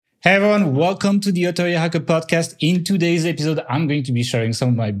Hey everyone, welcome to the Authority Hacker podcast. In today's episode, I'm going to be sharing some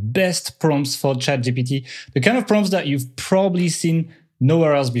of my best prompts for Chat GPT, the kind of prompts that you've probably seen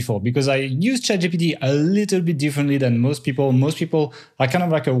nowhere else before, because I use Chat GPT a little bit differently than most people. Most people are kind of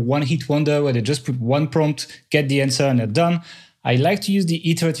like a one-hit wonder where they just put one prompt, get the answer, and they're done. I like to use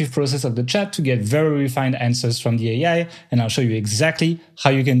the iterative process of the chat to get very refined answers from the AI, and I'll show you exactly how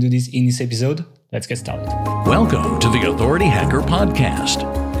you can do this in this episode. Let's get started. Welcome to the Authority Hacker podcast.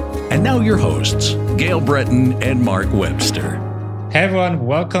 And now your hosts, Gail Breton and Mark Webster. Hey everyone,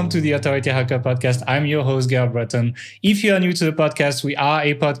 welcome to the Authority Hacker podcast. I'm your host, Gail Breton. If you are new to the podcast, we are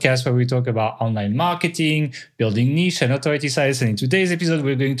a podcast where we talk about online marketing, building niche and authority sites. And in today's episode,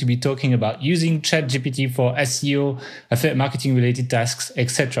 we're going to be talking about using Chat GPT for SEO, affiliate marketing related tasks,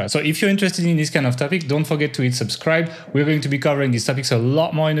 etc. So if you're interested in this kind of topic, don't forget to hit subscribe. We're going to be covering these topics a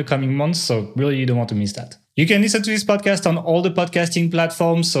lot more in the coming months. So really, you don't want to miss that. You can listen to this podcast on all the podcasting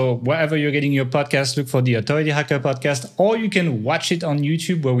platforms. So wherever you're getting your podcast, look for the Authority Hacker podcast, or you can watch it on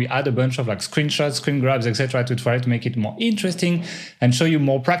YouTube where we add a bunch of like screenshots, screen grabs, etc. to try to make it more interesting and show you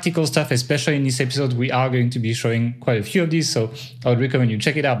more practical stuff. Especially in this episode, we are going to be showing quite a few of these. So I would recommend you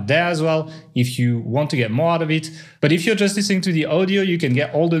check it out there as well if you want to get more out of it. But if you're just listening to the audio, you can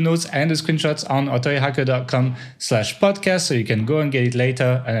get all the notes and the screenshots on authorityhacker.com/podcast. So you can go and get it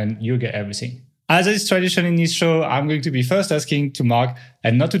later and then you'll get everything. As is tradition in this show, I'm going to be first asking to Mark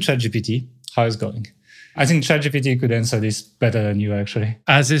and not to ChatGPT how it's going. I think ChatGPT could answer this better than you, actually.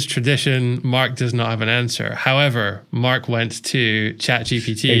 As is tradition, Mark does not have an answer. However, Mark went to Chat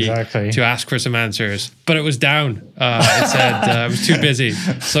GPT to ask for some answers, but it was down. It said it was too busy,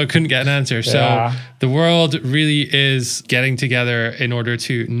 so it couldn't get an answer. So the world really is getting together in order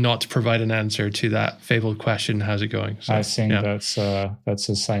to not provide an answer to that fabled question, how's it going? So, I think that's a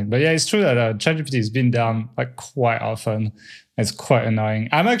sign. But yeah, it's true that ChatGPT has been down like quite often. It's quite annoying.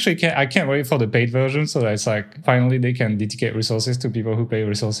 I can't wait for the paid version so that it's like finally they can dedicate resources to people who pay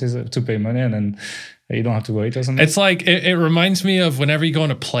resources to pay money, and then you don't have to wait or something. It's like, it reminds me of whenever you go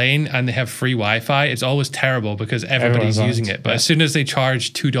on a plane and they have free Wi-Fi, it's always terrible because everybody's using it. But as soon as they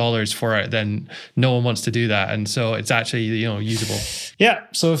charge $2 for it, then no one wants to do that. And so it's actually, usable. Yeah.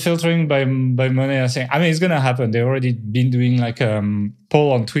 So filtering by money, I think, it's going to happen. They've already been doing like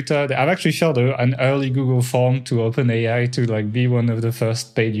poll on Twitter. I've actually filled an early Google form to OpenAI to like be one of the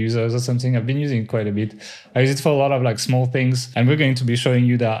first paid users or something. I've been using it quite a bit. I use it for a lot of like small things, and we're going to be showing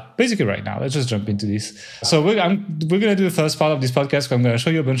you that basically right now. Let's just jump into this. So we're going to do the first part of this podcast. I'm going to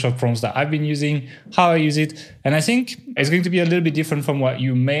show you a bunch of prompts that I've been using, how I use it, and I think it's going to be a little bit different from what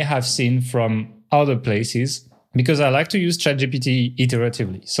you may have seen from other places, because I like to use ChatGPT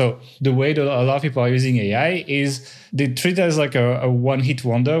iteratively. So the way that a lot of people are using AI is they treat it as like a one-hit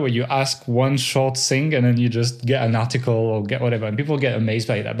wonder where you ask one short thing and then you just get an article or get whatever, and people get amazed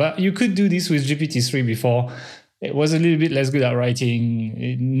by that. But you could do this with GPT-3 before. It was a little bit less good at writing.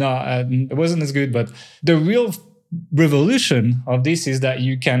 It wasn't as good, but the real revolution of this is that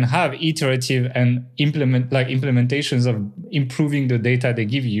you can have iterative and implementations of improving the data they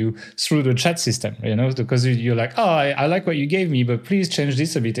give you through the chat system, because you're like, oh, I like what you gave me, but please change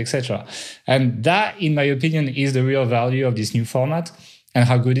this a bit, etc. And that, in my opinion, is the real value of this new format and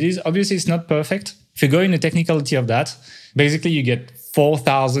how good it is. Obviously, it's not perfect. If you go in the technicality of that, basically you get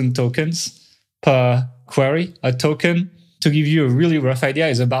 4,000 tokens per query. A token, to give you a really rough idea,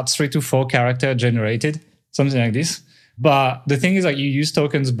 is about 3 to 4 character generated, something like this. But the thing is, like, you use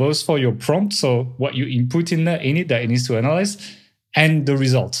tokens both for your prompt, so what you input in it that it needs to analyze, and the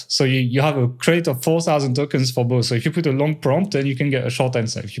result. So you have a crate of 4,000 tokens for both. So if you put a long prompt, then you can get a short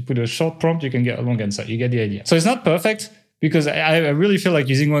answer. If you put a short prompt, you can get a long answer. You get the idea. So it's not perfect, because I really feel like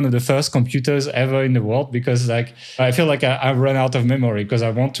using one of the first computers ever in the world, because like I feel like I run out of memory because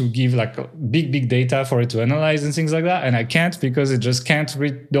I want to give like big data for it to analyze and things like that. And I can't, because it just can't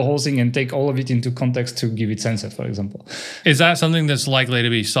read the whole thing and take all of it into context to give its answer, for example. Is that something that's likely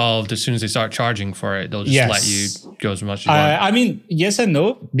to be solved as soon as they start charging for it? They'll just let you go as much as you want? Yes and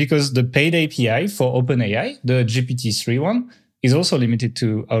no, because the paid API for OpenAI, the GPT-3 one, is also limited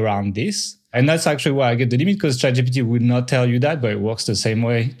to around this. And that's actually why I get the limit, because ChatGPT would not tell you that, but it works the same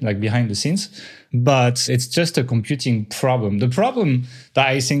way, like behind the scenes. But it's just a computing problem. The problem that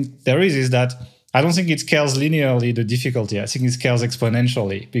I think there is that I don't think it scales linearly, the difficulty. I think it scales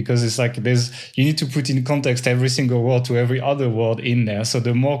exponentially, because it's like you need to put in context every single word to every other word in there. So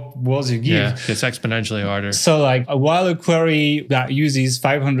the more words you give, it's exponentially harder. So like while a query that uses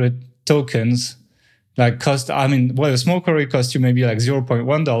 500 tokens, like a small query costs you maybe like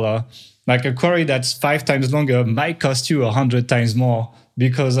 $0.1. Like a query that's 5 times longer might cost you 100 times more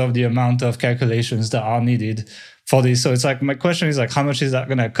because of the amount of calculations that are needed for this. So it's like, my question is like, how much is that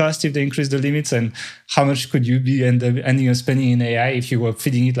going to cost if they increase the limits, and how much could you be ending up spending in AI if you were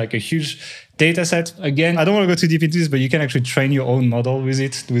feeding it like a huge data set? Again, I don't want to go too deep into this, but you can actually train your own model with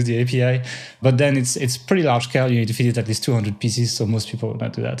it, with the API. But then it's pretty large scale. You need to feed it at least 200 pieces. So most people would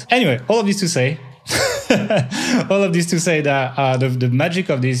not do that. Anyway, all of this to say that the magic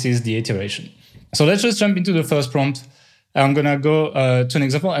of this is the iteration. So let's just jump into the first prompt. I'm going to go to an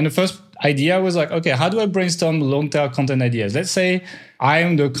example. And the first idea was like, okay, how do I brainstorm long-term content ideas? Let's say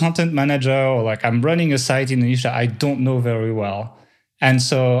I'm the content manager, or like I'm running a site in a niche that I don't know very well. And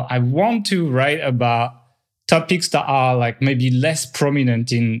so I want to write about topics that are like maybe less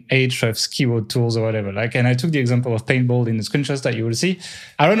prominent in Ahrefs keyword tools or whatever. Like, and I took the example of paintball in the screenshots that you will see.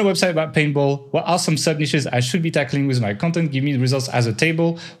 I run a website about paintball. What are some sub-niches I should be tackling with my content? Give me the results as a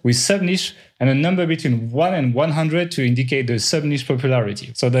table with sub-niche and a number between 1 and 100 to indicate the sub-niche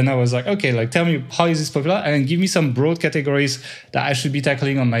popularity. So then I was like, okay, like tell me how is this popular, and then give me some broad categories that I should be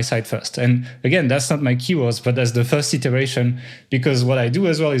tackling on my site first. And again, that's not my keywords, but that's the first iteration, because what I do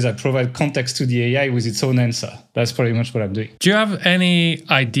as well is I provide context to the AI with its own answer. That's pretty much what I'm doing. Do you have any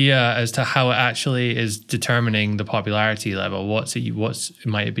idea as to how it actually is determining the popularity level? What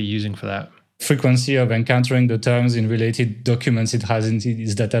might it be using for that? Frequency of encountering the terms in related documents it has in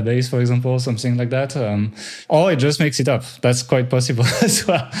its database, for example, something like that. Or it just makes it up. That's quite possible as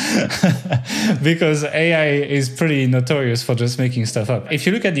well. Because AI is pretty notorious for just making stuff up. If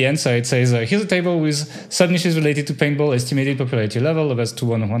you look at the answer, it says, here's a table with sub-niches related to paintball, estimated popularity level, that's to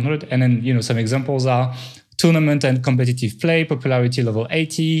 1 100. And then, some examples are tournament and competitive play, popularity level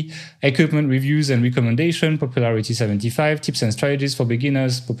 80, equipment reviews and recommendation, popularity 75, tips and strategies for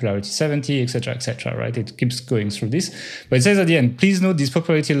beginners, popularity 70, etc., right? It keeps going through this. But it says at the end, please note these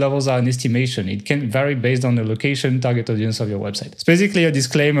popularity levels are an estimation. It can vary based on the location, target audience of your website. It's basically a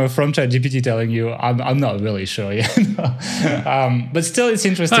disclaimer from Chat GPT telling you, I'm not really sure yet. But still, it's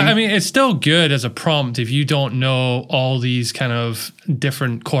interesting. I mean, it's still good as a prompt if you don't know all these kind of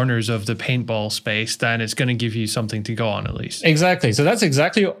different corners of the paintball space, then it's going to give you something to go on at least. Exactly. So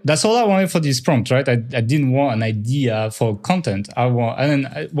that's all I wanted for this prompt, right? I didn't want an idea for content. And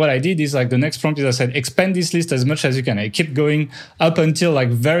then what I did is like the next prompt is I said, expand this list as much as you can. I keep going up until like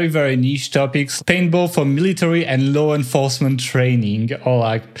very, very niche topics, paintball for military and law enforcement training, or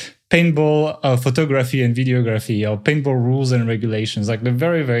like paintball photography and videography, or paintball rules and regulations, like the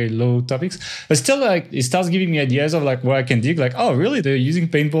very, very low topics. But still, like, it starts giving me ideas of like where I can dig, like, oh, really? They're using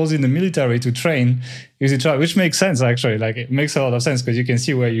paintballs in the military to train, which makes sense, actually. Like, it makes a lot of sense because you can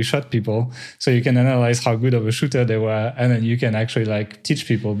see where you shot people. So you can analyze how good of a shooter they were. And then you can actually like teach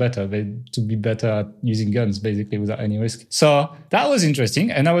people better to be better at using guns, basically, without any risk. So that was interesting.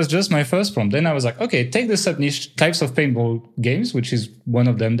 And that was just my first prompt. Then I was like, okay, take the sub-niche types of paintball games, which is one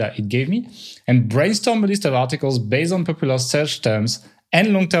of them that it gave me, and brainstorm a list of articles based on popular search terms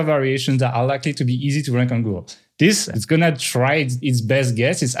and long-term variations that are likely to be easy to rank on Google. This is going to try its best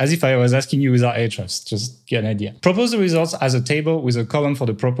guess. It's as if I was asking you without Ahrefs. Just get an idea. Propose the results as a table with a column for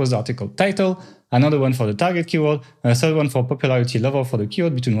the proposed article title, another one for the target keyword, and a third one for popularity level for the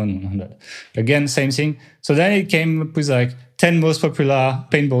keyword between 1 and 100. Again, same thing. So then it came up with like 10 most popular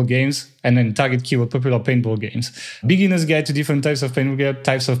paintball games, and then target keyword popular paintball games. Beginner's guide to different types of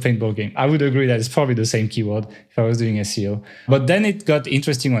paintball game. I would agree that it's probably the same keyword if I was doing SEO. But then it got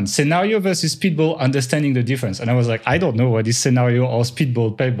interesting one. Scenario versus speedball, understanding the difference. And I was like, I don't know what is scenario or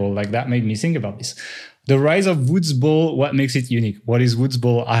speedball, paintball. Like that made me think about this. The rise of woods ball, what makes it unique? What is woods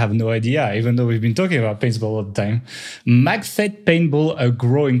ball? I have no idea, even though we've been talking about paintball all the time. MagFed paintball, a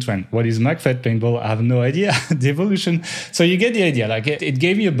growing trend. What is MagFed paintball? I have no idea. The evolution. So you get the idea. Like it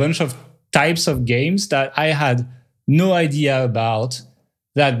gave me a bunch of types of games that I had no idea about,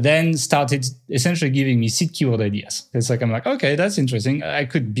 that then started essentially giving me seed keyword ideas. It's like, I'm like, okay, that's interesting. I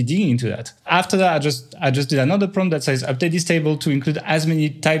could be digging into that. After that, I just did another prompt that says, update this table to include as many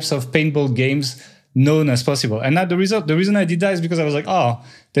types of paintball games known as possible. And that the reason I did that is because I was like, oh,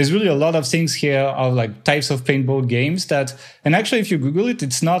 there's really a lot of things here of like types of paintball games that, and actually if you Google it,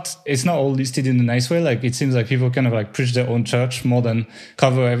 it's not all listed in a nice way. Like it seems like people kind of like preach their own church more than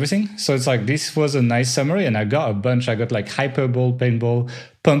cover everything. So it's like, this was a nice summary, and I got a bunch. I got like hyperball paintball,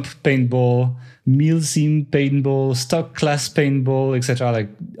 pump paintball, milsim paintball, stock class paintball, etc. Like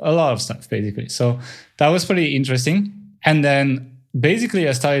a lot of stuff basically. So that was pretty interesting. And then basically,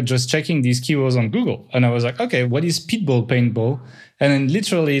 I started just checking these keywords on Google, and I was like, okay, what is speedball paintball? And then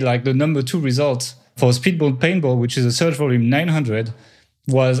literally like the number 2 result for speedball paintball, which is a search volume 900,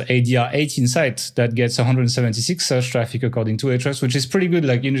 was a DR18 site that gets 176 search traffic according to Ahrefs, which is pretty good.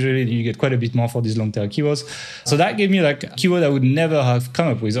 Like usually you get quite a bit more for these long tail keywords. So that gave me like a keyword I would never have come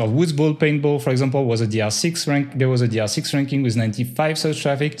up with. Or Woods Ball, paintball, for example, was a DR6 rank. There was a DR6 ranking with 95 search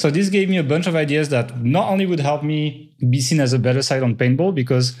traffic. So this gave me a bunch of ideas that not only would help me be seen as a better site on paintball,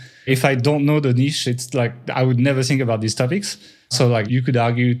 because if I don't know the niche, it's like I would never think about these topics. So like you could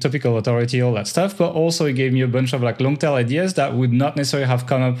argue topical authority, all that stuff, but also it gave me a bunch of like long tail ideas that would not necessarily have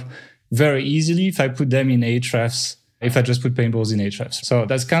come up very easily if I put them in Ahrefs, if I just put paintballs in Ahrefs. So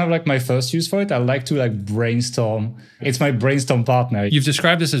that's kind of like my first use for it. I like to like brainstorm. It's my brainstorm partner. You've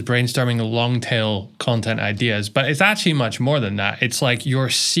described this as brainstorming long tail content ideas, but it's actually much more than that. It's like your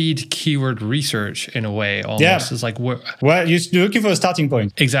seed keyword research in a way, almost. Yeah. It's like, well, you're looking for a starting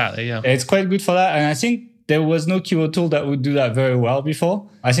point. Exactly, yeah. It's quite good for that. And I think there was no keyword tool that would do that very well before.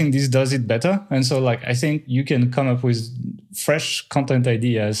 I think this does it better. And so like, I think you can come up with fresh content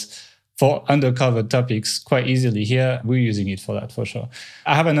ideas for undercover topics quite easily. Here, we're using it for that for sure.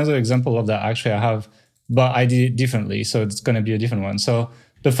 I have another example of that actually but I did it differently. So it's going to be a different one. So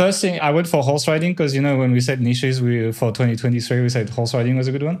the first thing, I went for horse riding because, when we said niches for 2023, we said horse riding was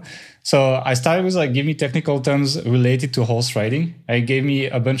a good one. So I started with like, give me technical terms related to horse riding. It gave me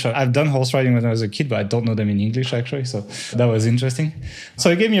a bunch of, I've done horse riding when I was a kid, but I don't know them in English actually. So that was interesting. So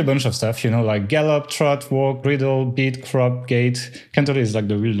it gave me a bunch of stuff, like gallop, trot, walk, bridle, beat, crop, gait. Canter is like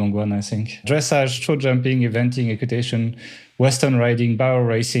the real long one, I think. Dressage, show jumping, eventing, equitation, western riding, barrel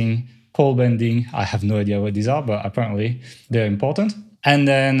racing, pole bending. I have no idea what these are, but apparently they're important. And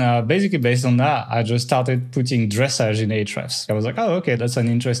then basically based on that, I just started putting dressage in Ahrefs. I was like, oh, okay, that's an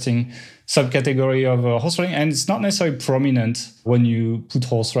interesting subcategory of horse riding. And it's not necessarily prominent when you put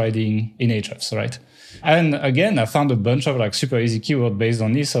horse riding in Ahrefs, right? And again, I found a bunch of like super easy keywords based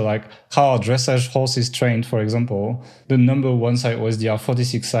on this. So like how are dressage horses trained, for example. The number one site was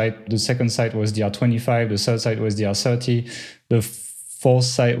DR46 site. The second site was DR25. The third site was DR30. The fourth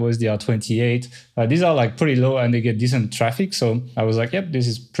site was DR28. These are like pretty low and they get decent traffic. So I was like, yep, this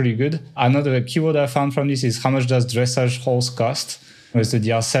is pretty good. Another keyword I found from this is how much does dressage horse cost? There's the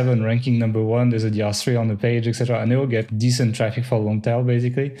DR7 ranking number one. There's a DR3 on the page, etc. And they all get decent traffic for long tail,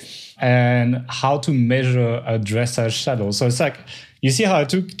 basically. And how to measure a dressage saddle. So it's like, you see how I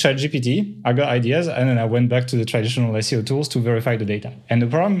took Chat GPT, I got ideas, and then I went back to the traditional SEO tools to verify the data. And the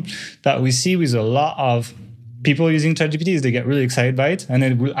problem that we see with a lot of people using ChatGPT is they get really excited by it, and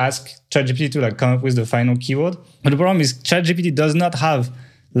then we'll ask ChatGPT to like come up with the final keyword. But the problem is ChatGPT does not have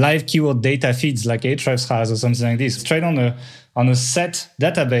live keyword data feeds like Ahrefs has or something like this. It's trained on a set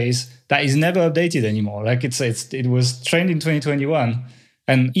database that is never updated anymore. Like it was trained in 2021,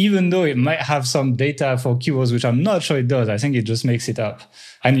 and even though it might have some data for keywords, which I'm not sure it does, I think it just makes it up.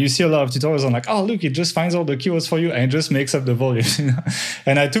 And you see a lot of tutorials on like, oh, look, it just finds all the keywords for you and it just makes up the volume.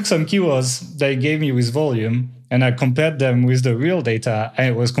 And I took some keywords they gave me with volume and I compared them with the real data and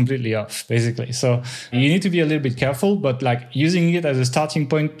it was completely off, basically. So you need to be a little bit careful, but like using it as a starting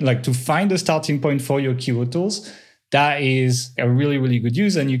point, like to find a starting point for your keyword tools, that is a really, really good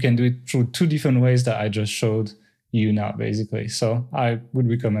use. And you can do it through two different ways that I just showed you now, basically. So I would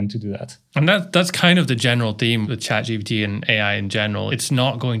recommend to do that. And that's kind of the general theme with ChatGPT and AI in general. It's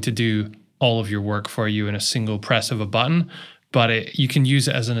not going to do all of your work for you in a single press of a button, but you can use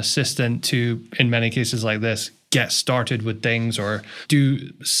it as an assistant to, in many cases like this, get started with things or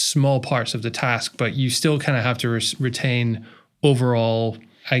do small parts of the task, but you still kind of have to retain overall,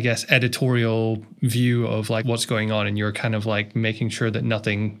 I guess, editorial view of like what's going on, and you're kind of like making sure that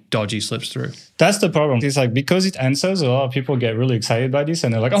nothing dodgy slips through. That's the problem. It's like, because it answers, a lot of people get really excited by this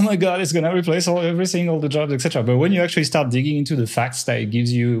and they're like, oh my God, it's going to replace everything, all the jobs, etc. But when you actually start digging into the facts that it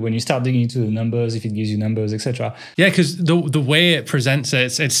gives you, when you start digging into the numbers, if it gives you numbers, etc. Yeah, because the way it presents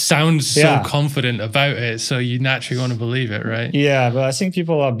it sounds so confident about it. So you naturally want to believe it, right? Yeah, but I think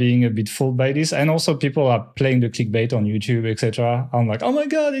people are being a bit fooled by this. And also people are playing the clickbait on YouTube, etc. I'm like, oh my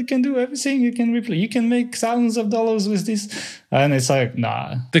God, it can do everything. You can make thousands of dollars with this. And it's like,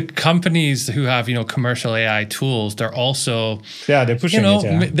 nah. The companies who have, commercial AI tools, they're also, they're pushing it.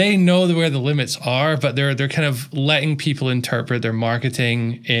 Yeah. They know where the limits are, but they're kind of letting people interpret their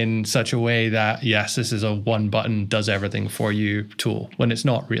marketing in such a way that, yes, this is a one button does everything for you tool, when it's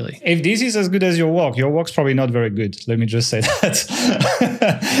not really. If this is as good as your work's probably not very good. Let me just say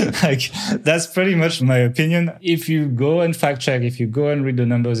that. Like, that's pretty much my opinion. If you go and fact check, if you go and read the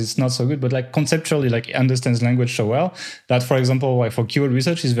numbers, it's not so good. But like conceptually, like it understands language so well that, for example, like for keyword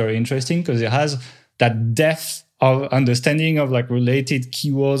research is very interesting because it has that depth of understanding of like related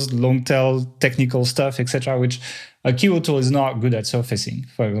keywords, long tail technical stuff, etc., which a keyword tool is not good at surfacing,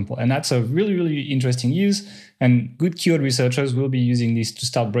 for example. And that's a really, really interesting use. And good keyword researchers will be using this to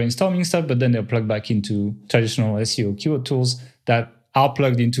start brainstorming stuff, but then they'll plug back into traditional SEO keyword tools that are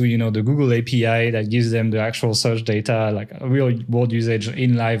plugged into, the Google API that gives them the actual search data, like a real world usage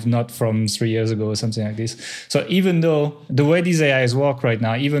in live, not from 3 years ago or something like this. So even though the way these AIs work right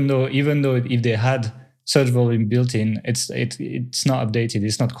now, even though if they had search volume built in, it's not updated.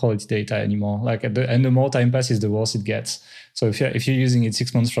 It's not quality data anymore. And the more time passes, the worse it gets. So if you're using it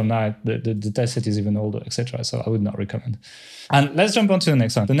 6 months from now, the data set is even older, etc. So I would not recommend. And let's jump on to the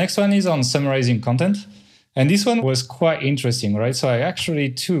next one. The next one is on summarizing content. And this one was quite interesting, right? So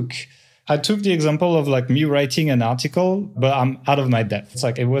I took the example of like me writing an article, but I'm out of my depth. It's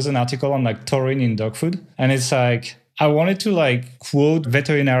like, it was an article on like taurine in dog food. And it's like, I wanted to like quote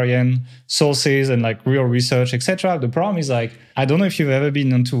veterinarian sources and like real research, etc. The problem is like, I don't know if you've ever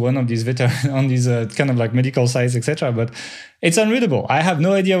been onto one of these on these kind of like medical sites, etc. But it's unreadable. I have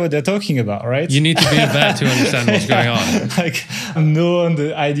no idea what they're talking about, right? You need to be a vet to understand what's going on. Like, no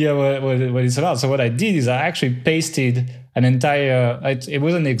idea what it's about. So what I did is I actually pasted an entire. It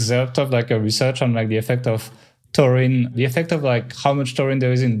was an excerpt of like a research on like the effect of taurine, the effect of like how much taurine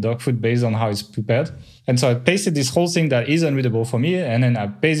there is in dog food based on how it's prepared. And so I pasted this whole thing that is unreadable for me. And then I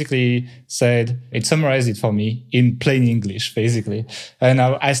basically said, it summarized it for me in plain English, basically. And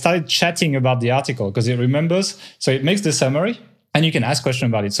I started chatting about the article because it remembers. So it makes the summary and you can ask questions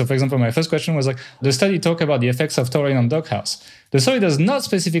about it. So for example, my first question was like, the study talked about the effects of taurine on dog health. The study does not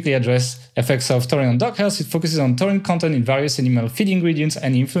specifically address effects of taurine on dog health. It focuses on taurine content in various animal feed ingredients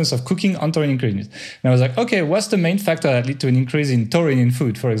and the influence of cooking on taurine ingredients. And I was like, okay, what's the main factor that led to an increase in taurine in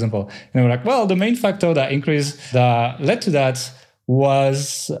food, for example? And they were like, well, the main factor that led to that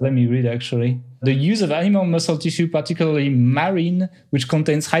was, let me read actually, the use of animal muscle tissue, particularly marine, which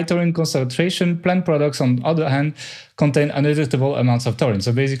contains high taurine concentration. Plant products, on the other hand, contain undetectable amounts of taurine.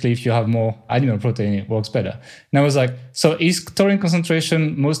 So basically, if you have more animal protein, it works better. And I was like, so is taurine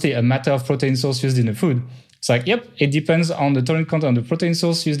concentration mostly a matter of protein source used in the food? It's like, yep, it depends on the taurine content of the protein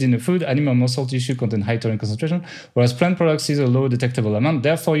source used in the food. Animal muscle tissue contain high taurine concentration, whereas plant products use a low detectable amount,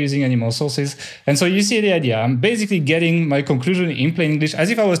 therefore using animal sources. And so you see the idea. I'm basically getting my conclusion in plain English as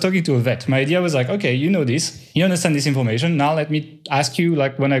if I was talking to a vet. My idea was like, okay, you know this, you understand this information. Now let me ask you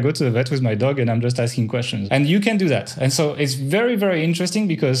like when I go to the vet with my dog and I'm just asking questions. And you can do that. And so it's very, very interesting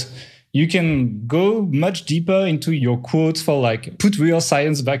because you can go much deeper into your quotes for like put real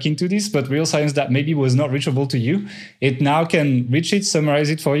science back into this, but real science that maybe was not reachable to you. It now can reach it, summarize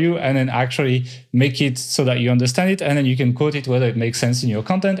it for you, and then actually make it so that you understand it. And then you can quote it whether it makes sense in your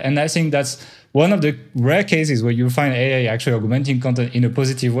content. And I think that's one of the rare cases where you find AI actually augmenting content in a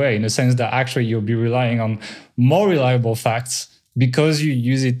positive way, in a sense that actually you'll be relying on more reliable facts because you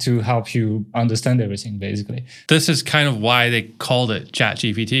use it to help you understand everything, basically. This is kind of why they called it Chat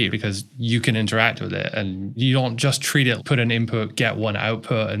GPT, because you can interact with it and you don't just treat it, put an input, get one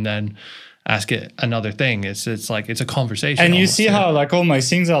output, and then ask it another thing. It's like, it's a conversation. And you see how like all my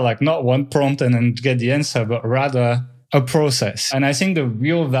things are like not one prompt and then get the answer, but rather a process. And I think the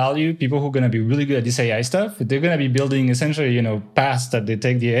real value, people who are going to be really good at this AI stuff, they're going to be building essentially, paths that they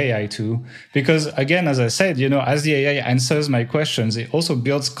take the AI to. Because again, as I said, as the AI answers my questions, it also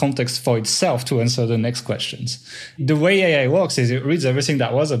builds context for itself to answer the next questions. The way AI works is it reads everything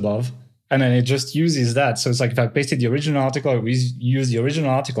that was above, and then it just uses that. So it's like if I pasted the original article, it will use the original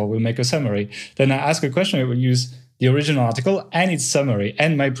article, we'll make a summary. Then I ask a question, it will use the original article and its summary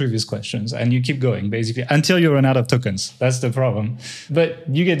and my previous questions. And you keep going, basically, until you run out of tokens. That's the problem. But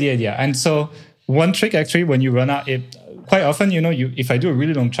you get the idea. And so one trick, actually, when you run out, quite often, if I do a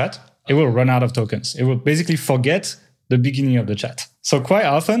really long chat, it will run out of tokens. It will basically forget the beginning of the chat. So quite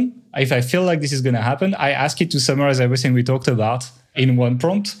often, if I feel like this is going to happen, I ask it to summarize everything we talked about in one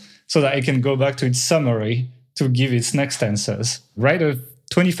prompt so that it can go back to its summary to give its next answers. Write a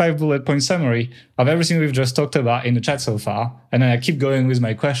 25 bullet point summary of everything we've just talked about in the chat so far. And then I keep going with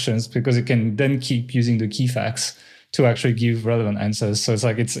my questions because it can then keep using the key facts to actually give relevant answers. So it's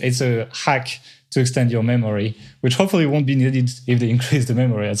like, it's a hack to extend your memory, which hopefully won't be needed if they increase the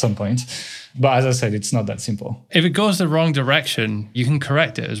memory at some point. But as I said, it's not that simple. If it goes the wrong direction, you can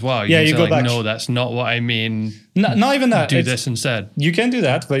correct it as well. You go back. No, that's not what I mean. Not even that. Do this instead. You can do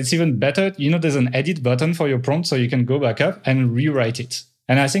that, but it's even better. There's an edit button for your prompt, so you can go back up and rewrite it.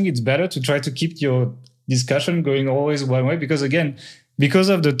 And I think it's better to try to keep your discussion going always one way because, again, because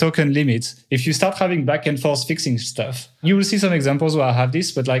of the token limits, if you start having back and forth fixing stuff, you will see some examples where I have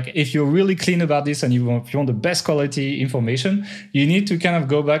this, but like if you're really clean about this and if you want the best quality information, you need to kind of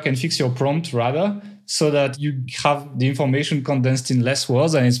go back and fix your prompt rather so that you have the information condensed in less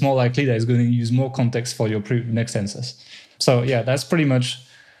words, and it's more likely that it's going to use more context for your next answers. So yeah, that's pretty much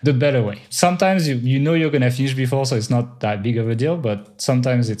the better way. Sometimes you know you're going to finish before, so it's not that big of a deal, but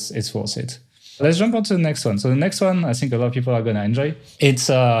sometimes it's worth it. Let's jump on to the next one. So the next one, I think a lot of people are going to enjoy. It's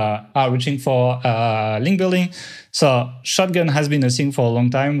outreaching for link building. So Shotgun has been a thing for a long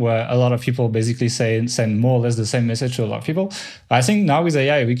time where a lot of people basically send more or less the same message to a lot of people. I think now with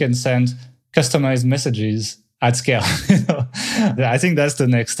AI, we can send customized messages at scale. I think that's the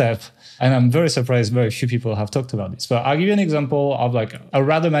next step. And I'm very surprised very few people have talked about this. But I'll give you an example of like a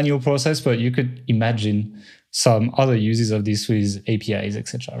rather manual process, but you could imagine some other uses of this with APIs,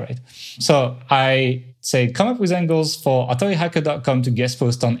 etc. Right? So I say, come up with angles for authorityhacker.com to guest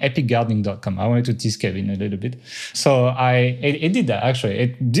post on epicgardening.com. I wanted to tease Kevin a little bit. So it did that actually.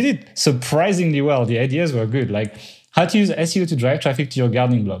 It did it surprisingly well. The ideas were good. Like how to use SEO to drive traffic to your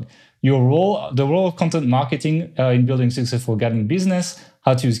gardening blog. The role of content marketing in building successful gardening business,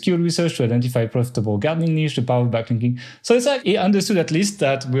 how to use keyword research to identify profitable gardening niche, the power of backlinking. So it's like he understood at least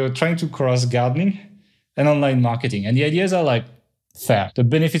that we were trying to cross gardening and online marketing. And the ideas are like fair. The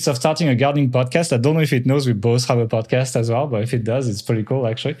benefits of starting a gardening podcast. I don't know if it knows we both have a podcast as well, but if it does, it's pretty cool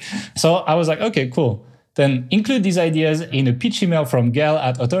actually. So I was like, okay, cool. Then include these ideas in a pitch email from Gail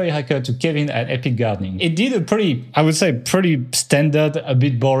at Authority Hacker to Kevin at Epic Gardening. It did a pretty standard, a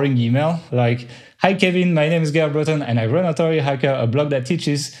bit boring email. Like, hi Kevin, my name is Gail Breton and I run Authority Hacker, a blog that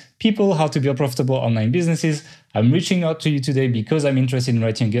teaches people how to build profitable online businesses. I'm reaching out to you today because I'm interested in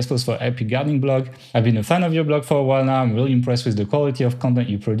writing a guest post for Epic Gardening blog. I've been a fan of your blog for a while now. I'm really impressed with the quality of content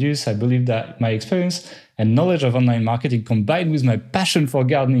you produce. I believe that my experience and knowledge of online marketing combined with my passion for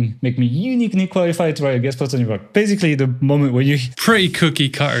gardening make me uniquely qualified to write a guest post on your blog. Basically, the moment where you... Pretty cookie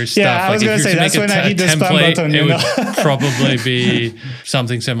cutter stuff. Yeah, I was going to say, that's when I hit the spam button. It would probably be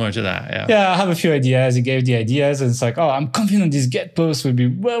something similar to that, Yeah, I have a few ideas. He gave the ideas and it's like, oh, I'm confident this get post will be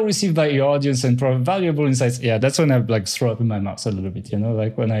well received by your audience and provide valuable insights. Yeah, that's when I like throw up in my mouth a little bit,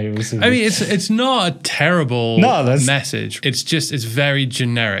 like when I receive I mean, it's not a terrible message. It's very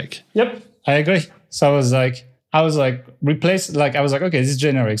generic. Yep, I agree. So I was like, okay, this is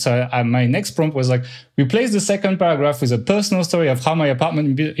generic. So my next prompt was like, replace the second paragraph with a personal story of how my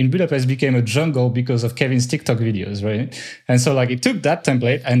apartment in Budapest became a jungle because of Kevin's TikTok videos, right? And so like it took that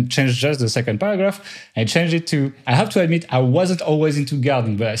template and changed just the second paragraph and changed it to, I have to admit, I wasn't always into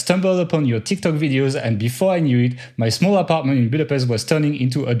gardening, but I stumbled upon your TikTok videos and before I knew it, my small apartment in Budapest was turning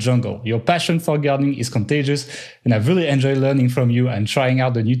into a jungle. Your passion for gardening is contagious and I've really enjoyed learning from you and trying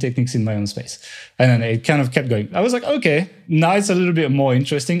out the new techniques in my own space. And then it kind of kept going. I was like, okay, now it's a little bit more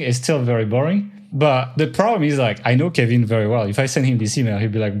interesting. It's still very boring. But the problem is like, I know Kevin very well. If I send him this email,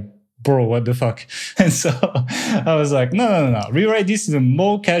 he'd be like, bro, what the fuck? And so I was like, no. Rewrite this in a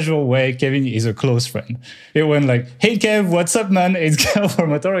more casual way. Kevin is a close friend. It went like, hey Kev, what's up, man? It's Gail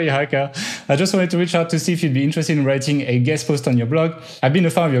from Authority Hacker. I just wanted to reach out to see if you'd be interested in writing a guest post on your blog. I've been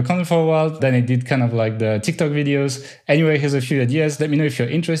a fan of your content for a while. Then I did kind of like the TikTok videos. Anyway, here's a few ideas. Let me know if you're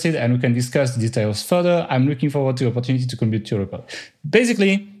interested and we can discuss the details further. I'm looking forward to the opportunity to contribute to your report.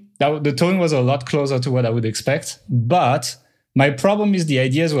 Basically, the tone was a lot closer to what I would expect, but my problem is the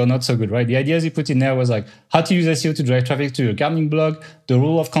ideas were not so good, right? The ideas he put in there was like how to use SEO to drive traffic to your gardening blog, the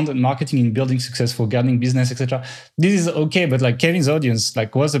role of content marketing in building successful gardening business, etc. This is okay, but like Kevin's audience,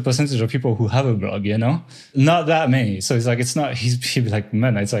 like what's the percentage of people who have a blog, Not that many. So it's like, he'd be like,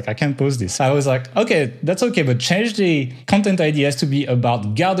 man, it's like, I can't post this. I was like, okay, that's okay, but change the content ideas to be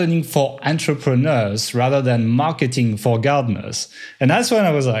about gardening for entrepreneurs rather than marketing for gardeners. And that's when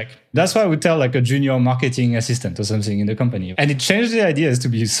I was like, that's why I would tell like a junior marketing assistant or something in the company. And it changed the ideas to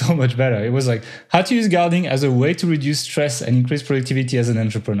be so much better. It was like how to use gardening as a way to reduce stress and increase productivity as an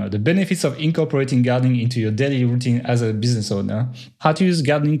entrepreneur. The benefits of incorporating gardening into your daily routine as a business owner. How to use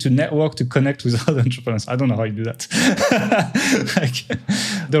gardening to network, to connect with other entrepreneurs. I don't know how you do that. Like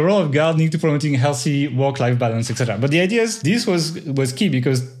the role of gardening to promoting healthy work-life balance, etc. But the ideas, this was key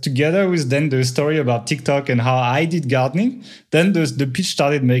because together with then the story about TikTok and how I did gardening, then the pitch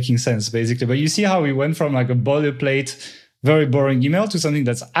started making sense basically. But you see how we went from like a boilerplate, very boring email to something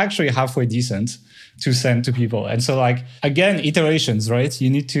that's actually halfway decent to send to people. And so like, again, iterations, right?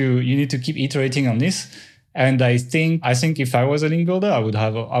 You need to keep iterating on this. And I think if I was a link builder, I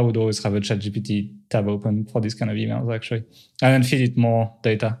would always have a Chat GPT tab open for this kind of emails actually, and then feed it more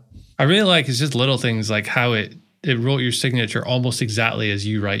data. I really like it's just little things like how it wrote your signature almost exactly as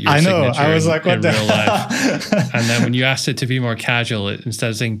you write your signature. I was like, what the real life. And then when you asked it to be more casual, instead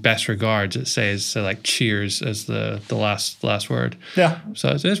of saying best regards, it says like cheers as the last word. Yeah.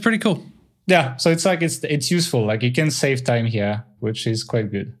 So it's pretty cool. Yeah, so it's like it's useful. Like you can save time here, which is quite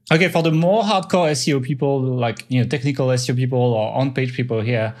good. Okay, for the more hardcore SEO people, like technical SEO people or on-page people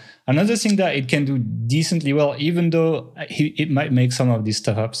here, another thing that it can do decently well, even though it might make some of this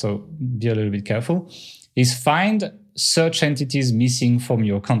stuff up, so be a little bit careful, is find search entities missing from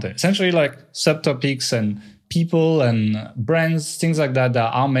your content. Essentially like subtopics and people and brands, things like that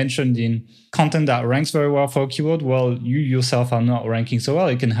are mentioned in content that ranks very well for a keyword, while you yourself are not ranking so well.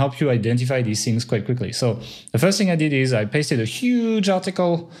 It can help you identify these things quite quickly. So the first thing I did is I pasted a huge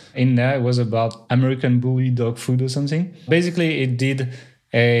article in there. It was about American Bully dog food or something. Basically, it did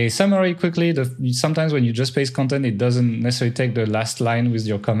a summary quickly. Sometimes when you just paste content, it doesn't necessarily take the last line with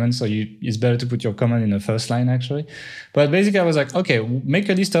your comment. So it's better to put your comment in the first line, actually. But basically, I was like, okay, make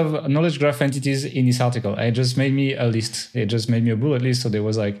a list of knowledge graph entities in this article. And it just made me a list. It just made me a bullet list. So there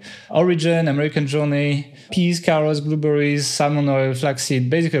was like origin, American journey, peas, carrots, blueberries, salmon oil, flaxseed,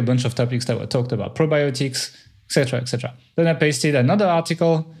 basically a bunch of topics that were talked about, probiotics, etc., etc. Then I pasted another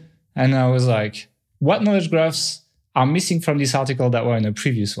article and I was like, what knowledge graphs are missing from this article that were in a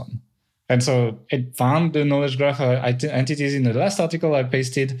previous one? And so it found the knowledge graph entities in the last article I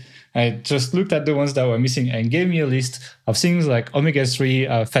pasted. I just looked at the ones that were missing and gave me a list of things like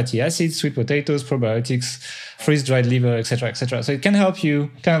omega-3 fatty acids, sweet potatoes, probiotics, freeze-dried liver, etc., etc. So it can help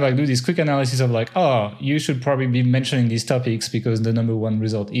you kind of like do this quick analysis of like, oh, you should probably be mentioning these topics because the number one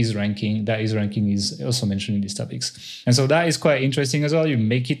result is ranking. That is ranking is also mentioning these topics. And so that is quite interesting as well. You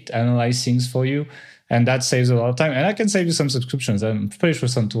make it analyze things for you. And that saves a lot of time. And I can save you some subscriptions. I'm pretty sure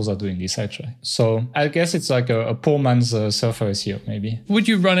some tools are doing this, actually. So I guess it's like a poor man's Surfer SEO, maybe. Would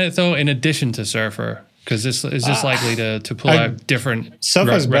you run it, though, in addition to Surfer? Because is this likely to pull out different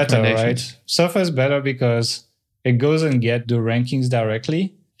Surfer's better, right? Surfer's better because it goes and get the rankings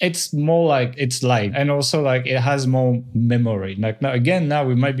directly. It's more like it's light. And also like it has more memory. Like now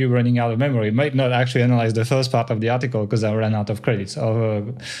we might be running out of memory. It might not actually analyze the first part of the article because I ran out of credits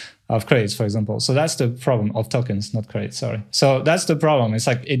of credits, for example. So that's the problem of tokens, not credits, sorry. So that's the problem. It's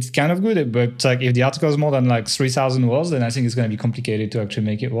like, it's kind of good, but like if the article is more than like 3,000 words, then I think it's going to be complicated to actually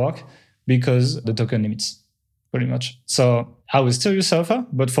make it work because the token limits pretty much. So I will still use Surfer,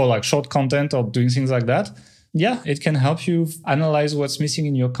 but for like short content or doing things like that, yeah, it can help you analyze what's missing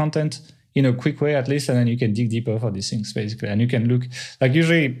in your content in a quick way at least, and then you can dig deeper for these things basically. And you can look, like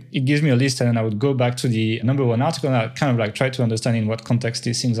usually it gives me a list and then I would go back to the number one article and I kind of like try to understand in what context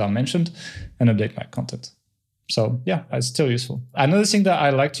these things are mentioned and update my content. So yeah, it's still useful. Another thing that I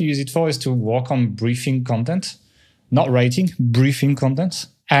like to use it for is to work on briefing content, not writing, briefing content.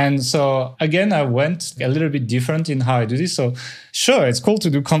 And so again, I went a little bit different in how I do this. So sure, it's cool to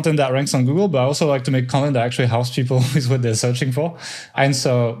do content that ranks on Google, but I also like to make content that actually helps people with what they're searching for. And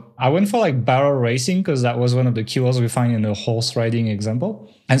so I went for like barrel racing because that was one of the keywords we find in the horse riding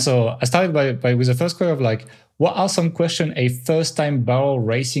example. And so I started with the first query of like, what are some questions a first-time barrel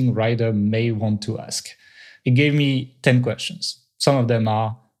racing rider may want to ask? It gave me 10 questions. Some of them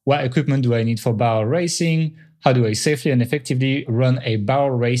are, what equipment do I need for barrel racing? How do I safely and effectively run a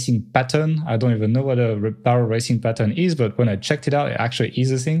barrel racing pattern? I don't even know what a barrel racing pattern is, but when I checked it out, it actually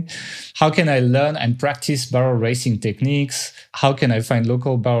is a thing. How can I learn and practice barrel racing techniques? How can I find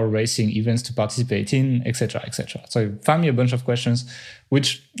local barrel racing events to participate in, etc., etc. So it found me a bunch of questions,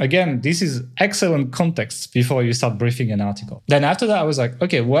 which again, this is excellent context before you start briefing an article. Then after that, I was like,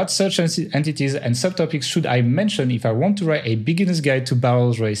 okay, what search entities and subtopics should I mention if I want to write a beginner's guide to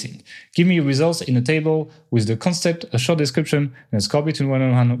barrel racing? Give me results in a table with the concept, a short description, and a score between 1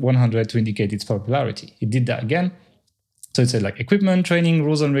 and 100 to indicate its popularity. It did that again. So it said like equipment, training,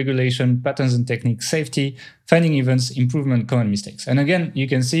 rules and regulation, patterns and techniques, safety, finding events, improvement, common mistakes. And again, you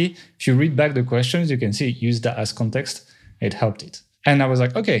can see, if you read back the questions, you can see it used that as context. It helped it. And I was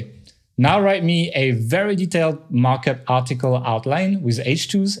like, okay, now write me a very detailed markup article outline with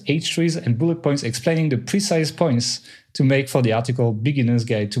H2s, H3s, and bullet points explaining the precise points to make for the article Beginner's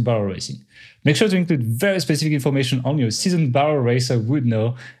Guide to Barrel Racing. Make sure to include very specific information only a seasoned barrel racer would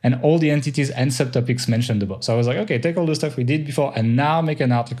know and all the entities and subtopics mentioned above. So I was like, okay, take all the stuff we did before and now make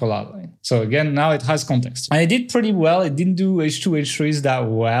an article outline. So again, now it has context. And it did pretty well. It didn't do H2, H3s that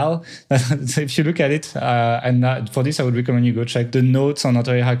well. So if you look at it, for this, I would recommend you go check the notes on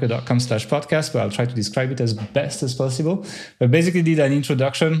authorityhacker.com/podcast, but I'll try to describe it as best as possible. But basically did an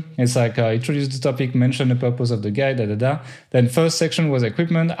introduction. It's like introduce the topic, mention the purpose of the guide, Then first section was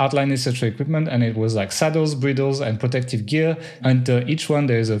equipment, outline necessary equipment, and it was like saddles, bridles, and protective gear. And each one,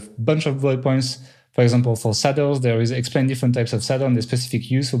 there is a bunch of bullet points. For example, for saddles, there is explain different types of saddle and the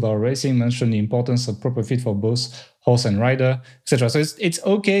specific use for barrel racing, mention the importance of proper fit for both horse and rider, etc. So it's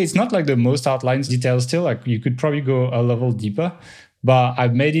okay. It's not like the most outlines details still. Like you could probably go a level deeper, But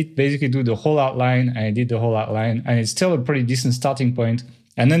I've made it basically do the whole outline, and I did the whole outline, and it's still a pretty decent starting point.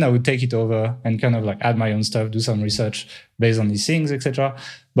 And then I would take it over and kind of like add my own stuff, do some research based on these things, etc.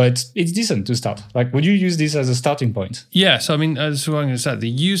 But it's decent to start. Like, would you use this as a starting point? Yeah. So, I mean, as I'm going to say, the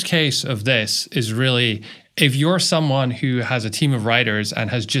use case of this is really, if you're someone who has a team of writers and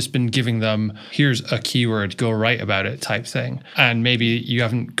has just been giving them, here's a keyword, go write about it type thing, and maybe you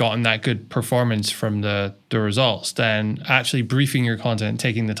haven't gotten that good performance from the results, then actually briefing your content,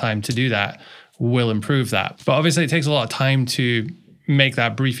 taking the time to do that will improve that. But obviously it takes a lot of time to make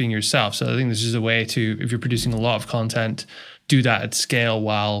that briefing yourself. So I think this is a way to, if you're producing a lot of content, do that at scale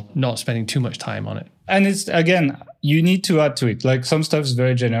while not spending too much time on it. And it's, again, you need to add to it. Like, some stuff is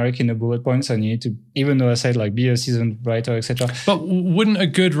very generic in the bullet points, and you need to, even though I said like be a seasoned writer, etc. But wouldn't a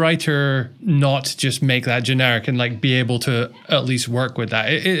good writer not just make that generic and like be able to at least work with that?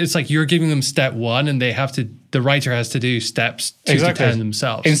 It's like you're giving them step one, and they have to, the writer has to do steps 2 to 10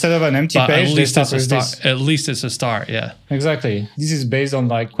 themselves. Instead of an empty page, they start with this. At least it's a start, yeah. Exactly. This is based on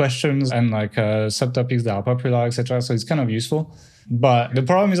like questions and like subtopics that are popular, etc. So it's kind of useful. But the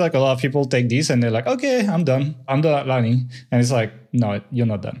problem is, like, a lot of people take this and they're like, okay, I'm done outlining. And it's like, no, you're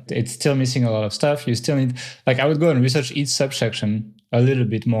not done. It's still missing a lot of stuff. You still need, like, I would go and research each subsection a little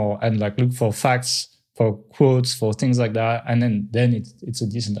bit more and like look for facts, for quotes, for things like that. And then it's a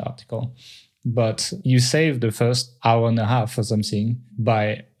decent article. But you save the first hour and a half or something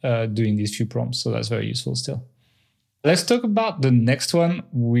by doing these few prompts. So that's very useful still. Let's talk about the next one,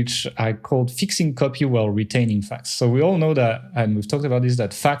 which I called fixing copy while retaining facts. So we all know that, and we've talked about this,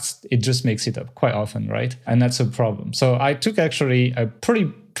 that facts, it just makes it up quite often, right? And that's a problem. So I took actually a pretty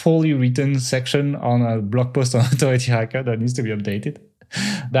poorly written section on a blog post on Authority Hacker that needs to be updated.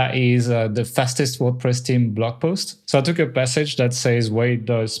 That is the fastest WordPress theme blog post. So I took a passage that says, why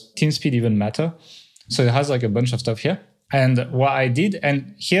does team speed even matter? So it has like a bunch of stuff here. And what I did,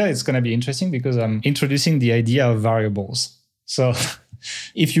 and here it's going to be interesting because I'm introducing the idea of variables. So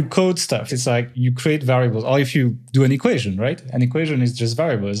if you code stuff, it's like you create variables, or if you do an equation, right? An equation is just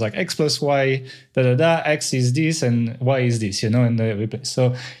variables, like x plus y, x is this, and y is this, and they replace.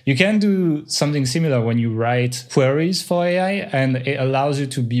 So you can do something similar when you write queries for AI, and it allows you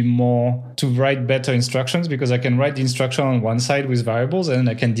to write better instructions, because I can write the instruction on one side with variables, and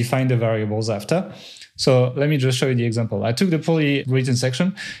I can define the variables after. So let me just show you the example. I took the poorly written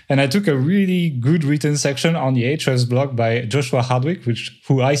section, and I took a really good written section on the Ahrefs blog by Joshua Hardwick,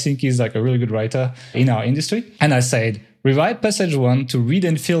 who I think is like a really good writer in our industry. And I said, rewrite passage 1 to read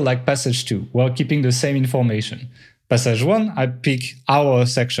and feel like passage 2 while keeping the same information. Passage 1, I pick our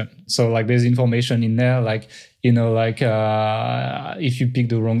section. So like there's information in there, like, if you pick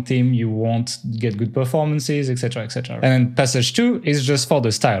the wrong theme, you won't get good performances, etc., etc. And then passage 2 is just for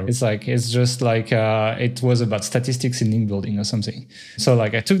the style. It's just like it was about statistics in link building or something. So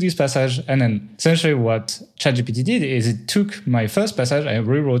like I took this passage, and then essentially what ChatGPT did is it took my first passage and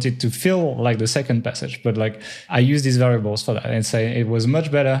rewrote it to feel like the second passage. But like I used these variables for that, and say it was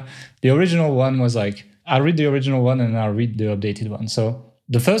much better. The original one was like, I read the original one and I read the updated one. So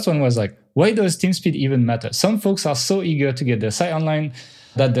the first one was like, why does team speed even matter? Some folks are so eager to get their site online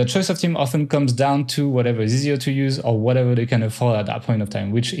that their choice of theme often comes down to whatever is easier to use or whatever they can afford at that point of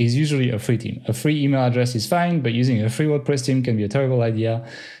time, which is usually a free theme. A free email address is fine, but using a free WordPress theme can be a terrible idea.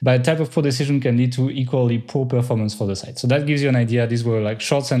 But a type of poor decision can lead to equally poor performance for the site. So that gives you an idea. These were like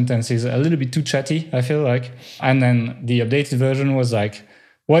short sentences, a little bit too chatty, I feel like. And then the updated version was like,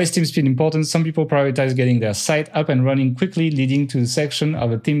 why is team speed important? Some people prioritize getting their site up and running quickly, leading to the selection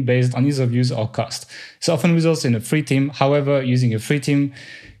of a theme based on ease of use or cost. This often results in a free theme. However, using a free theme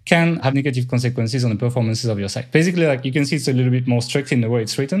can have negative consequences on the performances of your site. Basically, like you can see, it's a little bit more strict in the way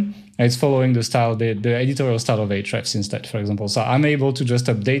it's written. It's following the style, the editorial style of Ahrefs instead, for example. So I'm able to just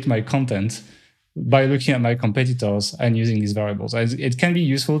update my content by looking at my competitors and using these variables. It can be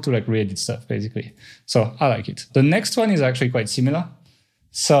useful to like re-edit stuff, basically. So I like it. The next one is actually quite similar.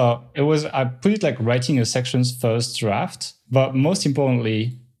 So I put it like writing a section's first draft, but most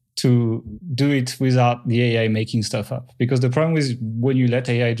importantly, to do it without the AI making stuff up. Because the problem is when you let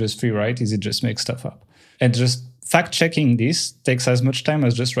AI just free write is it just makes stuff up. And just fact checking this takes as much time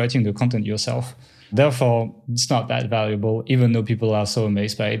as just writing the content yourself. Therefore, it's not that valuable, even though people are so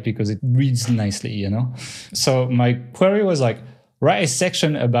amazed by it because it reads nicely, So my query was like, write a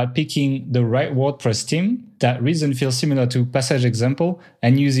section about picking the right WordPress theme that reads and feels similar to passage example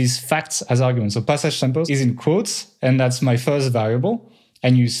and uses facts as arguments. So passage samples is in quotes, and that's my first variable,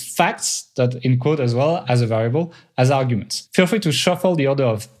 and use facts that in quote as well as a variable as arguments. Feel free to shuffle the order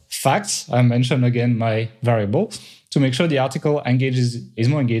of facts. I mentioned again my variable to make sure the article is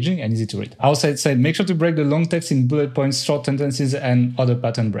more engaging and easy to read. I also said make sure to break the long text in bullet points, short sentences, and other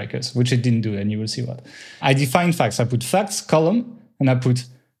pattern breakers, which it didn't do, and you will see what. I define facts. I put facts column, and I put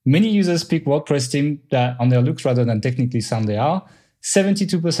many users pick WordPress theme that on their looks rather than technically sound they are.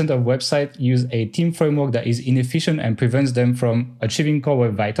 72% of websites use a theme framework that is inefficient and prevents them from achieving core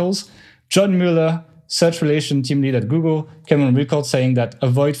web vitals. John Mueller, search relation team lead at Google, came on record saying that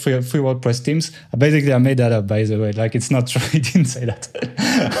avoid free WordPress themes. Basically, I made that up, by the way. Like, it's not true. He didn't say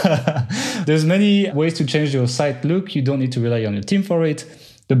that. There's many ways to change your site look. You don't need to rely on your theme for it.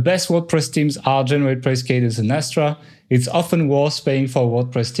 The best WordPress themes are GeneratePress, Cadence, and Astra. It's often worth paying for a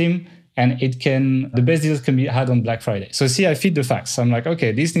WordPress theme, and the best deals can be had on Black Friday. So see, I feed the facts. I'm like,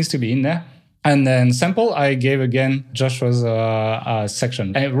 okay, this needs to be in there. And then sample, I gave again Joshua's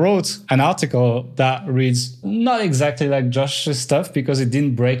section. I wrote an article that reads not exactly like Josh's stuff because it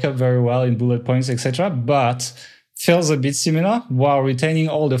didn't break up very well in bullet points, etc., but feels a bit similar while retaining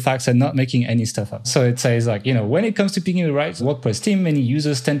all the facts and not making any stuff up. So it says like, when it comes to picking the right WordPress theme, many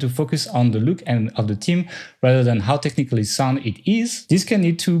users tend to focus on the look of the theme rather than how technically sound it is. This can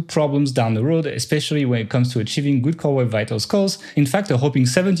lead to problems down the road, especially when it comes to achieving good core web vital scores. In fact, a whopping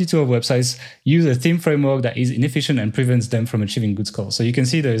 72% of websites use a theme framework that is inefficient and prevents them from achieving good scores. So you can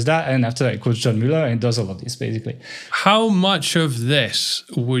see there's that, and after that, it quotes John Mueller and it does all of this basically. How much of this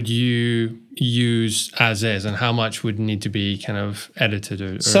would you use as is, and how much would need to be kind of edited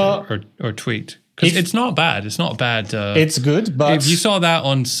or tweaked? Because it's not bad. It's not bad. It's good, but if you saw that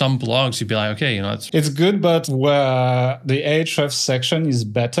on some blogs, you'd be like, okay, it's good, but where the Ahrefs section is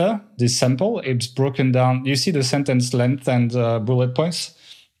better, this sample, it's broken down. You see the sentence length and bullet points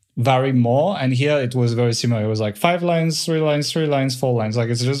vary more, and here it was very similar. It was like 5 lines, 3 lines, 3 lines, 4 lines. Like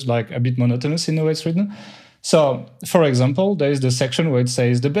it's just like a bit monotonous in the way it's written. So, for example, there is the section where it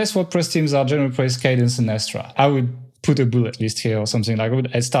says the best WordPress themes are GeneratePress, Cadence, and Astra. I would put a bullet list here or something. Like I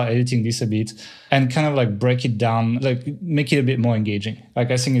would start editing this a bit and kind of like break it down, like make it a bit more engaging. Like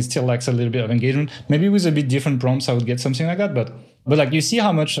I think it still lacks a little bit of engagement. Maybe with a bit different prompts, I would get something like that. But like you see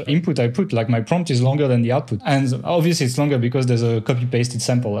how much input I put. Like my prompt is longer than the output, and obviously it's longer because there's a copy pasted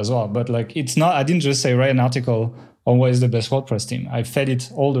sample as well. But like it's not. I didn't just say write an article on what is the best WordPress theme. I fed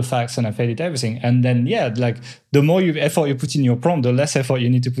it all the facts and I fed it everything. And then, like the more effort you put in your prompt, the less effort you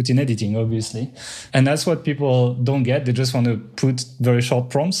need to put in editing, obviously. And that's what people don't get. They just want to put very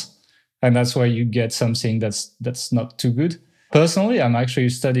short prompts. And that's why you get something that's not too good. Personally, I'm actually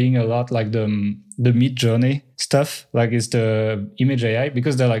studying a lot like the Mid-Journey stuff, like it's the image AI,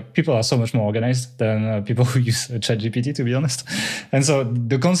 because they're like, people are so much more organized than people who use Chat GPT, to be honest. And so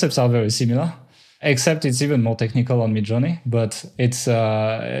the concepts are very similar. Except it's even more technical on Midjourney, but it's,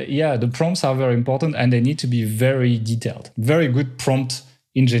 the prompts are very important and they need to be very detailed. Very good prompt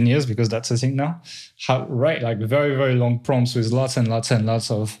engineers, because that's the thing now, write like very, very long prompts with lots and lots and lots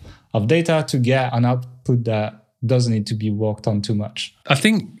of data to get an output that doesn't need to be worked on too much. I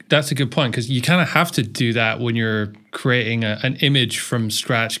think that's a good point, because you kind of have to do that when you're creating an image from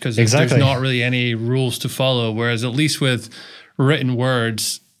scratch, because there's not really any rules to follow, whereas at least with written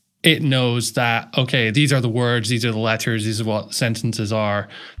words, it knows that, okay, these are the words, these are the letters, these are what sentences are,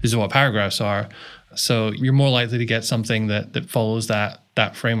 these are what paragraphs are. So you're more likely to get something that follows that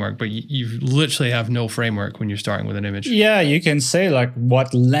framework, but you literally have no framework when you're starting with an image. Yeah, you can say like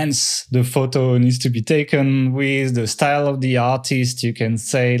what lens the photo needs to be taken with, the style of the artist. You can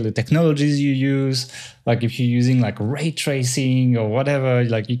say the technologies you use. Like if you're using like ray tracing or whatever,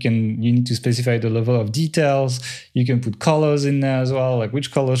 like you need to specify the level of details. You can put colors in there as well, like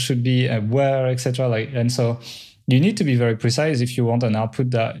which colors should be where, etc. And so you need to be very precise if you want an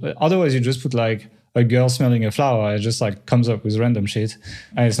output otherwise you just put like a girl smelling a flower. It just like comes up with random shit,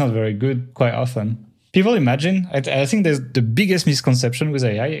 and it's not very good quite often. People imagine, I think there's the biggest misconception with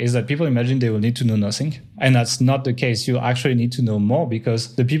AI is that people imagine they will need to know nothing. And that's not the case. You actually need to know more,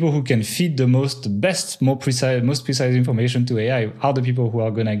 because the people who can feed the most precise information to AI are the people who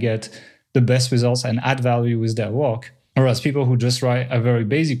are going to get the best results and add value with their work. Whereas people who just write a very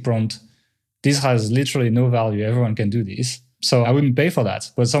basic prompt, this has literally no value. Everyone can do this. So I wouldn't pay for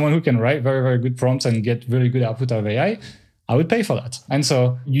that. But someone who can write very, very good prompts and get really good output of AI, I would pay for that. And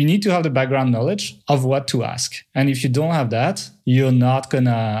so you need to have the background knowledge of what to ask. And if you don't have that, you're not going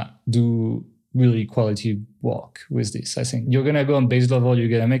to do really quality work with this. I think you're going to go on base level. You're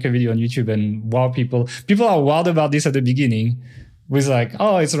going to make a video on YouTube and wow people. People are wild about this at the beginning with like,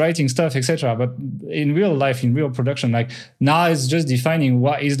 oh, it's writing stuff, etc. But in real life, in real production, like now it's just defining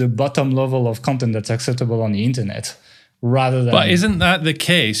what is the bottom level of content that's acceptable on the internet. rather than... But isn't that the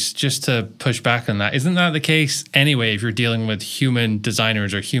case, just to push back on that, isn't that the case anyway if you're dealing with human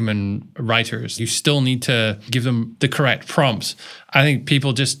designers or human writers? You still need to give them the correct prompts. I think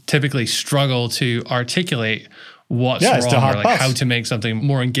people just typically struggle to articulate what's wrong or like how to make something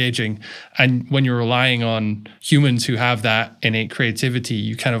more engaging. And when you're relying on humans who have that innate creativity,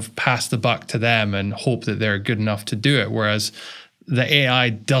 you kind of pass the buck to them and hope that they're good enough to do it. Whereas the AI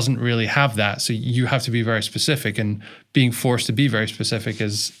doesn't really have that. So you have to be very specific, and being forced to be very specific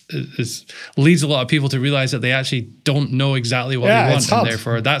is leads a lot of people to realize that they actually don't know exactly what they want. And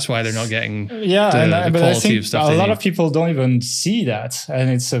therefore that's why they're not getting the quality of stuff. A lot of people don't even see that. And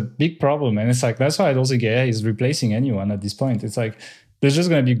it's a big problem. And it's like, that's why I don't think AI is replacing anyone at this point. It's like, there's just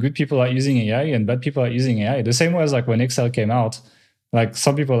going to be good people at using AI and bad people at using AI. The same way as like when Excel came out, like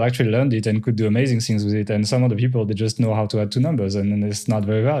some people actually learned it and could do amazing things with it. And some other people, they just know how to add two numbers and it's not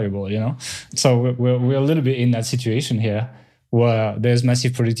very valuable, you know? So we're a little bit in that situation here where there's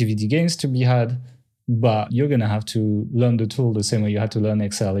massive productivity gains to be had, but you're going to have to learn the tool the same way you had to learn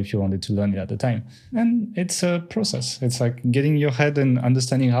Excel if you wanted to learn it at the time. And it's a process. It's like getting your head and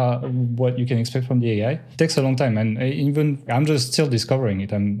understanding what you can expect from the AI. It takes a long time. And even I'm just still discovering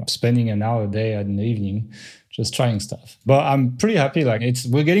it. I'm spending an hour a day in the evening just trying stuff. But I'm pretty happy. Like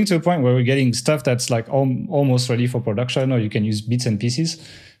we're getting to a point where we're getting stuff that's like almost ready for production, or you can use bits and pieces,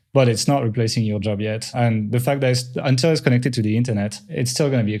 but it's not replacing your job yet. And the fact that until it's connected to the internet, it's still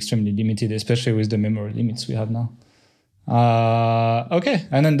going to be extremely limited, especially with the memory limits we have now. Okay.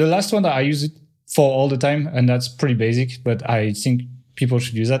 And then the last one that I use it for all the time, and that's pretty basic, but I think people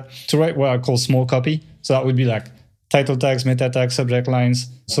should use that to write what I call small copy. So that would be like title tags, meta tags, subject lines,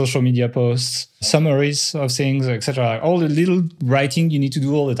 social media posts, summaries of things, etc. Like all the little writing you need to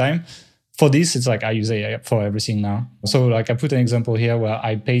do all the time. For this, it's like I use AI for everything now. So like I put an example here where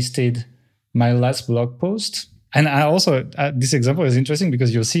I pasted my last blog post. And I also, this example is interesting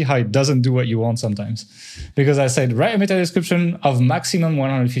because you'll see how it doesn't do what you want sometimes. Because I said, write a meta description of maximum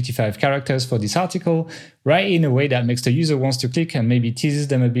 155 characters for this article, write in a way that makes the user wants to click and maybe teases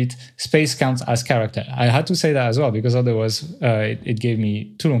them a bit, space counts as character. I had to say that as well because otherwise it gave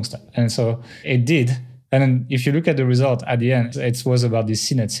me too long stuff. And so it did. And then if you look at the result at the end, it was about this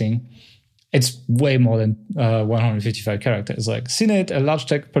CNET thing. It's way more than 155 characters. Like CNET, a large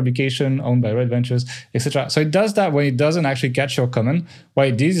tech publication owned by Red Ventures, etc. So it does that when it doesn't actually catch your comment. What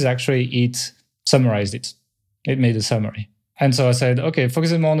it did is actually it summarized it. It made a summary. And so I said, okay,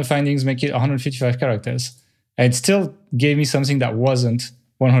 focus more on the findings, make it 155 characters. And it still gave me something that wasn't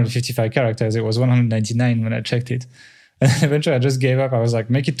 155 characters. It was 199 when I checked it. And eventually I just gave up. I was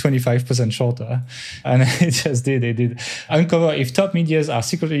like, make it 25% shorter. And it just did. It did. Uncover if top medias are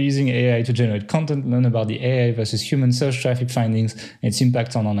secretly using AI to generate content, learn about the AI versus human search traffic findings, and its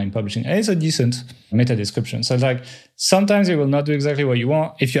impact on online publishing. And it's a decent meta description. So like sometimes it will not do exactly what you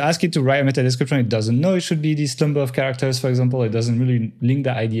want. If you ask it to write a meta description, it doesn't know it should be this number of characters, for example. It doesn't really link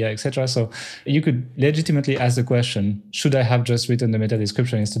the idea, etc. So you could legitimately ask the question, should I have just written the meta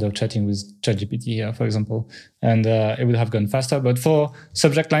description instead of chatting with Chat GPT here, for example? And it would have gone faster. But for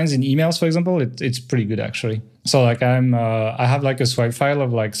subject lines in emails, for example, it's pretty good actually. So like I have like a swipe file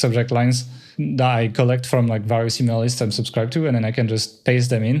of like subject lines that I collect from like various email lists I'm subscribed to, and then I can just paste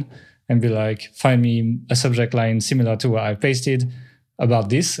them in and be like, find me a subject line similar to what I pasted about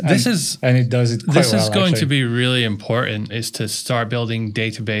this. And it does it quite well. This is going to be really important, is to start building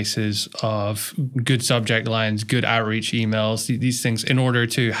databases of good subject lines, good outreach emails, these things, in order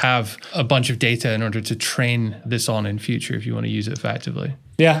to have a bunch of data in order to train this on in future if you want to use it effectively.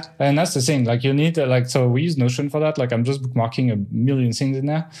 Yeah, and that's the thing. Like you need so we use Notion for that. Like I'm just bookmarking a million things in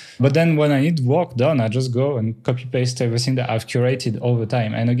there. But then when I need work done, I just go and copy paste everything that I've curated over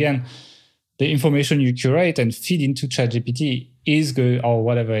time. And again, the information you curate and feed into ChatGPT or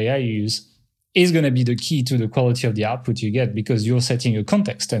whatever AI you use, is going to be the key to the quality of the output you get, because you're setting your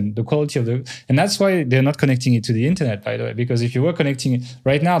context and the quality of and that's why they're not connecting it to the internet, by the way, because if you were connecting it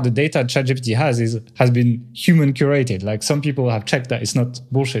right now, the data ChatGPT has been human curated. Like some people have checked that it's not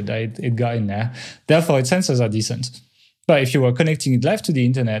bullshit that it got in there. Therefore, its answers are decent. But if you were connecting it live to the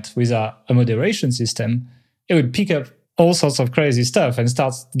internet with a moderation system, it would pick up all sorts of crazy stuff and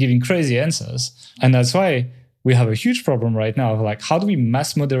start giving crazy answers. And that's why we have a huge problem right now of like, how do we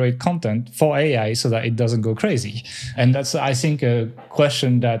mass moderate content for AI so that it doesn't go crazy? And that's, I think, a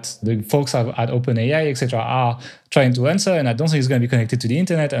question that the folks at OpenAI, etc., are trying to answer. And I don't think it's going to be connected to the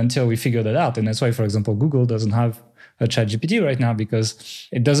internet until we figure that out. And that's why, for example, Google doesn't have a ChatGPT right now, because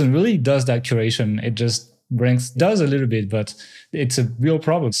it doesn't really does that curation. It just ranks does a little bit, but it's a real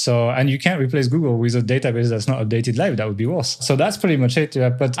problem. So, and you can't replace Google with a database that's not updated live. That would be worse. So that's pretty much it. Yeah.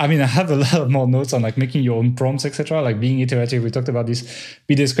 But I mean, I have a lot more notes on like making your own prompts, etc. Like being iterative. We talked about this.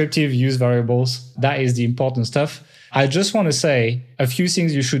 Be descriptive, use variables. That is the important stuff. I just want to say a few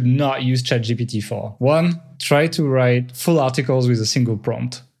things you should not use ChatGPT for. One, try to write full articles with a single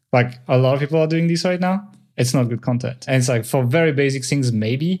prompt. Like a lot of people are doing this right now. It's not good content. And it's like for very basic things,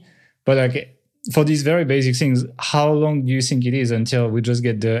 maybe, but like for these very basic things, how long do you think it is until we just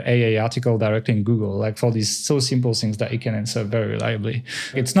get the AA article directly in Google? Like for these so simple things that it can answer very reliably.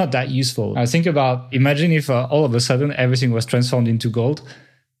 It's not that useful. I think about, imagine if all of a sudden everything was transformed into gold.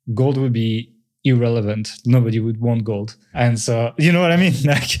 Gold would be irrelevant. Nobody would want gold. And so, you know what I mean?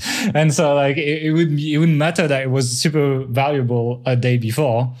 Like, and so like it wouldn't matter that it was super valuable a day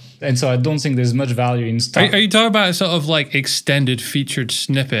before. And so I don't think there's much value in stuff. Are you talking about a sort of like extended featured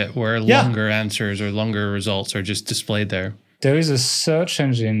snippet where longer answers or longer results are just displayed there? There is a search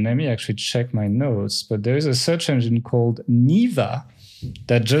engine. Let me actually check my notes, but there is a search engine called Niva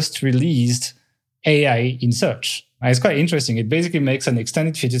that just released AI in search. And it's quite interesting. It basically makes an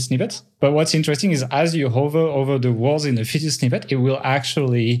extended featured snippet. But what's interesting is as you hover over the words in the featured snippet, it will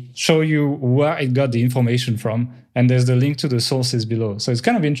actually show you where it got the information from. And there's the link to the sources below. So it's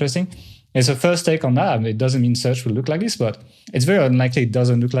kind of interesting. It's a first take on that. I mean, it doesn't mean search will look like this, but it's very unlikely it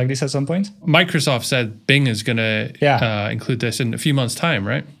doesn't look like this at some point. Microsoft said Bing is going to include this in a few months' time,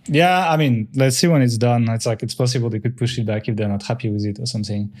 right? Yeah, I mean, let's see when it's done. It's like it's possible they could push it back if they're not happy with it or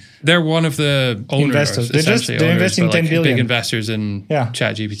something. They're one of the owners, investors. They're investing 10 billion. Big investors in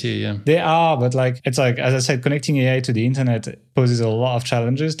Chat GPT, yeah. They are, but like it's like, as I said, connecting AI to the internet poses a lot of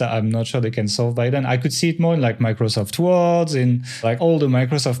challenges that I'm not sure they can solve by then. I could see it more in like Microsoft Word, in like all the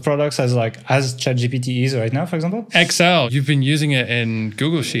Microsoft products as ChatGPT is right now, for example. Excel, you've been using it in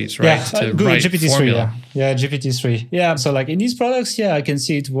Google Sheets, right? Yeah, to Google write GPT-3, formula. Yeah, GPT-3. Yeah, so like in these products, I can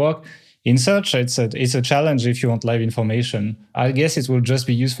see it work. In search, it's a challenge if you want live information. I guess it will just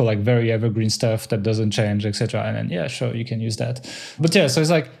be used for like very evergreen stuff that doesn't change, etc. And then sure, you can use that. But so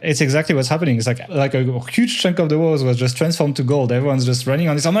it's like it's exactly what's happening. It's like a huge chunk of the world was just transformed to gold. Everyone's just running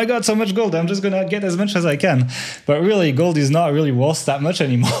on this. Oh my god, so much gold! I'm just gonna get as much as I can. But really, gold is not really worth that much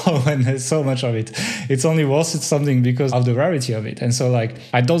anymore when there's so much of it. It's only worth something because of the rarity of it. And so like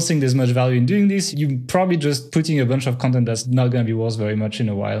I don't think there's much value in doing this. You're probably just putting a bunch of content that's not gonna be worth very much in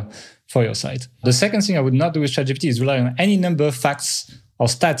a while for your site. The second thing I would not do with ChatGPT is rely on any number of facts or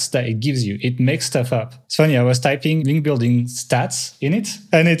stats that it gives you. It makes stuff up. It's funny, I was typing link building stats in it,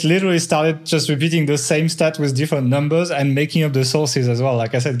 and it literally started just repeating the same stat with different numbers and making up the sources as well.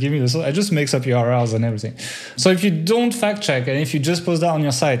 Like I said, give me the source. It just makes up URLs and everything. So if you don't fact check, and if you just post that on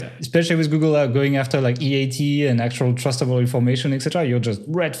your site, especially with Google going after like EAT and actual trustable information, etc., you're just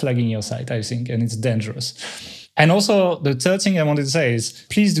red flagging your site, I think, and it's dangerous. And also, the third thing I wanted to say is,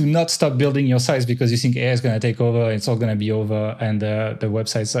 please do not stop building your sites because you think AI is going to take over, it's all going to be over, and the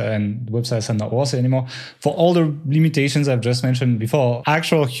websites are not worth it anymore. For all the limitations I've just mentioned before,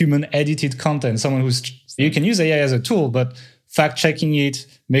 actual human-edited content, you can use AI as a tool, but fact-checking it,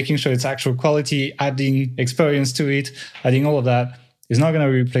 making sure it's actual quality, adding experience to it, adding all of that, is not going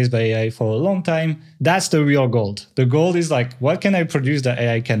to be replaced by AI for a long time. That's the real gold. The gold is like, what can I produce that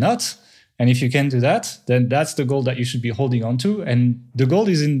AI cannot? And if you can do that, then that's the goal that you should be holding on to. And the goal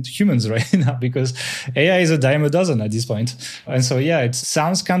is in humans right now because AI is a dime a dozen at this point. And so, it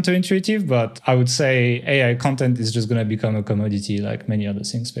sounds counterintuitive, but I would say AI content is just going to become a commodity like many other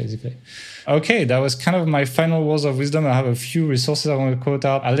things, basically. Okay, that was kind of my final words of wisdom. I have a few resources I want to quote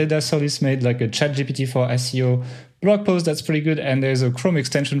out. Aleda Solis made like a Chat GPT for SEO blog post that's pretty good. And there's a Chrome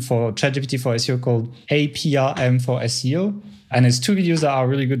extension for Chat GPT for SEO called APRM for SEO. And there's two videos that are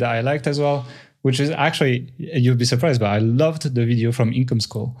really good that I liked as well, which is actually, you'll be surprised, but I loved the video from Income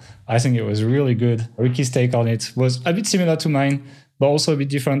School. I think it was really good. Ricky's take on it was a bit similar to mine, but also a bit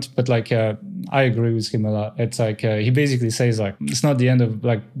different. But like, I agree with him a lot. It's like, he basically says like, it's not the end of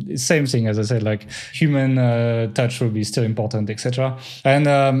like, same thing as I said, like human touch will be still important, etc. And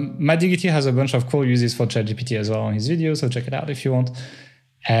Matt Diggity has a bunch of cool uses for ChatGPT as well on his video, so check it out if you want.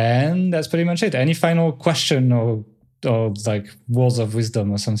 And that's pretty much it. Any final question or like words of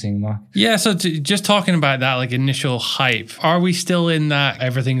wisdom or something, Mark? Yeah, so just talking about that like initial hype, are we still in that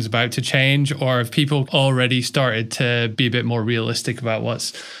everything's about to change, or have people already started to be a bit more realistic about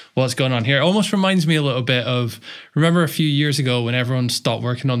what's going on here? It almost reminds me a little bit of, remember a few years ago when everyone stopped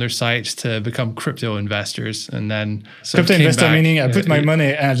working on their sites to become crypto investors, and then crypto investor back, meaning I put my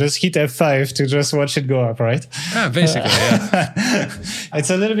money and I just hit F5 to just watch it go up, right? Yeah, basically, yeah.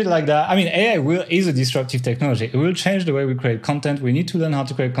 It's a little bit like that. I mean, AI is a disruptive technology. It will change the way we create content. We need to learn how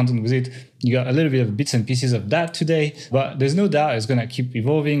to create content with it. You got a little bit of bits and pieces of that today, but there's no doubt it's going to keep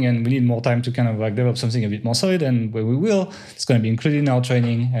evolving, and we need more time to kind of like develop something a bit more solid. And when we will, it's going to be included in our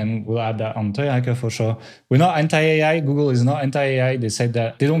training, and we'll add that on Authority Hacker for sure. We're not anti-AI. Google is not anti-AI. They said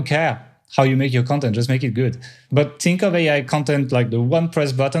that they don't care how you make your content, just make it good. But think of AI content like the one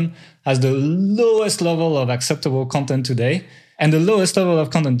press button as the lowest level of acceptable content today. And the lowest level of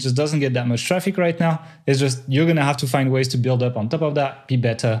content just doesn't get that much traffic right now. It's just you're going to have to find ways to build up on top of that, be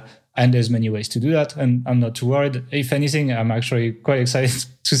better. And there's many ways to do that. And I'm not too worried. If anything, I'm actually quite excited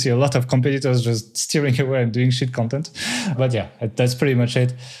to see a lot of competitors just steering away and doing shit content. But yeah, that's pretty much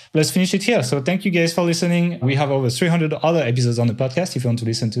it. Let's finish it here. So thank you guys for listening. We have over 300 other episodes on the podcast. If you want to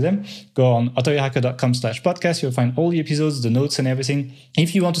listen to them, go on authorityhacker.com/podcast. You'll find all the episodes, the notes and everything.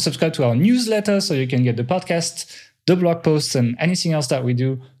 If you want to subscribe to our newsletter so you can get the podcast, the blog posts and anything else that we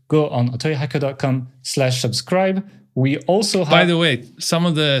do, go on authorityhacker.com/subscribe. We also have... By the way, some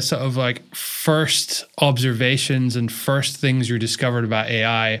of the sort of like first observations and first things you discovered about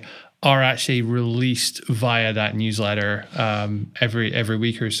AI are actually released via that newsletter every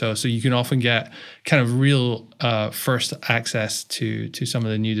week or so. So you can often get kind of real first access to some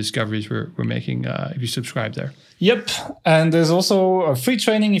of the new discoveries we're making if you subscribe there. Yep. And there's also a free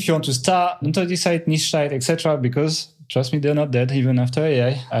training if you want to start notoriety site, niche site, etc. Because trust me, they're not dead even after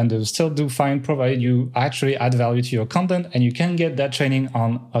AI, and they'll still do fine provided you actually add value to your content. And you can get that training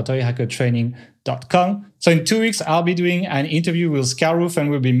on authorityhackertraining.com. So in 2 weeks, I'll be doing an interview with Skyrocket,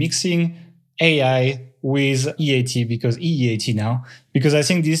 and we'll be mixing AI with EAT, because EEAT now, because I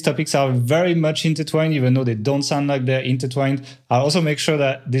think these topics are very much intertwined, even though they don't sound like they're intertwined. I'll also make sure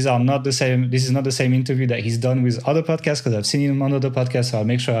that these are not the same. This is not the same interview that he's done with other podcasts, because I've seen him on other podcasts. So I'll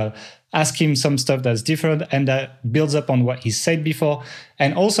make sure I'll ask him some stuff that's different and that builds up on what he said before.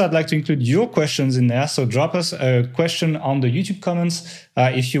 And also, I'd like to include your questions in there. So drop us a question on the YouTube comments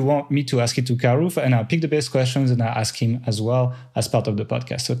if you want me to ask it to Karuf, and I'll pick the best questions and I'll ask him as well as part of the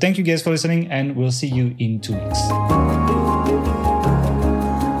podcast. So thank you guys for listening, and we'll see you in 2 weeks.